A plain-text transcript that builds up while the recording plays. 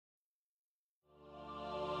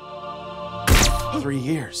3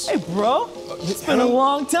 years. Hey, bro. It's been a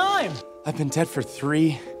long time. I've been dead for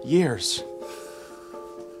 3 years.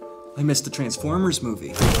 I missed the Transformers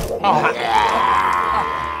movie.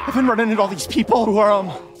 I've been running into all these people who are,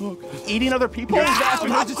 eating other people. There's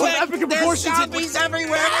zombies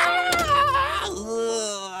everywhere!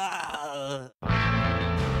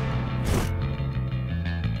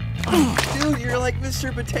 Dude, you're like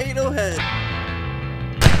Mr. Potato Head.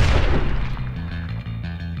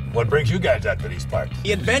 What brings you guys out to these parts?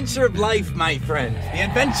 The adventure of life, my friend. The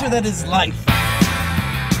adventure that is life.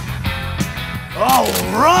 All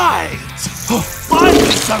right!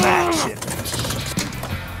 Finally some action!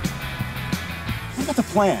 What about the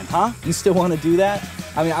plan, huh? You still want to do that?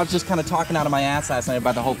 I mean, I was just kind of talking out of my ass last night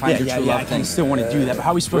about the whole find your true love thing. I still want to do that, but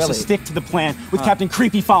how are we supposed to Really? stick to the plan with Captain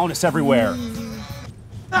Creepy following us everywhere?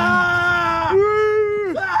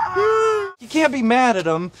 You can't be mad at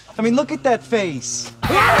him. I mean, look at that face.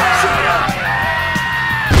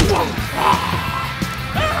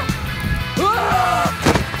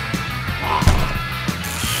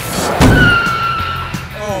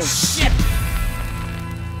 Oh, shit!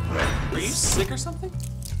 Are you sick or something?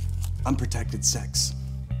 Unprotected sex.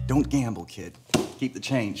 Don't gamble, kid. Keep the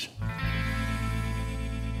change.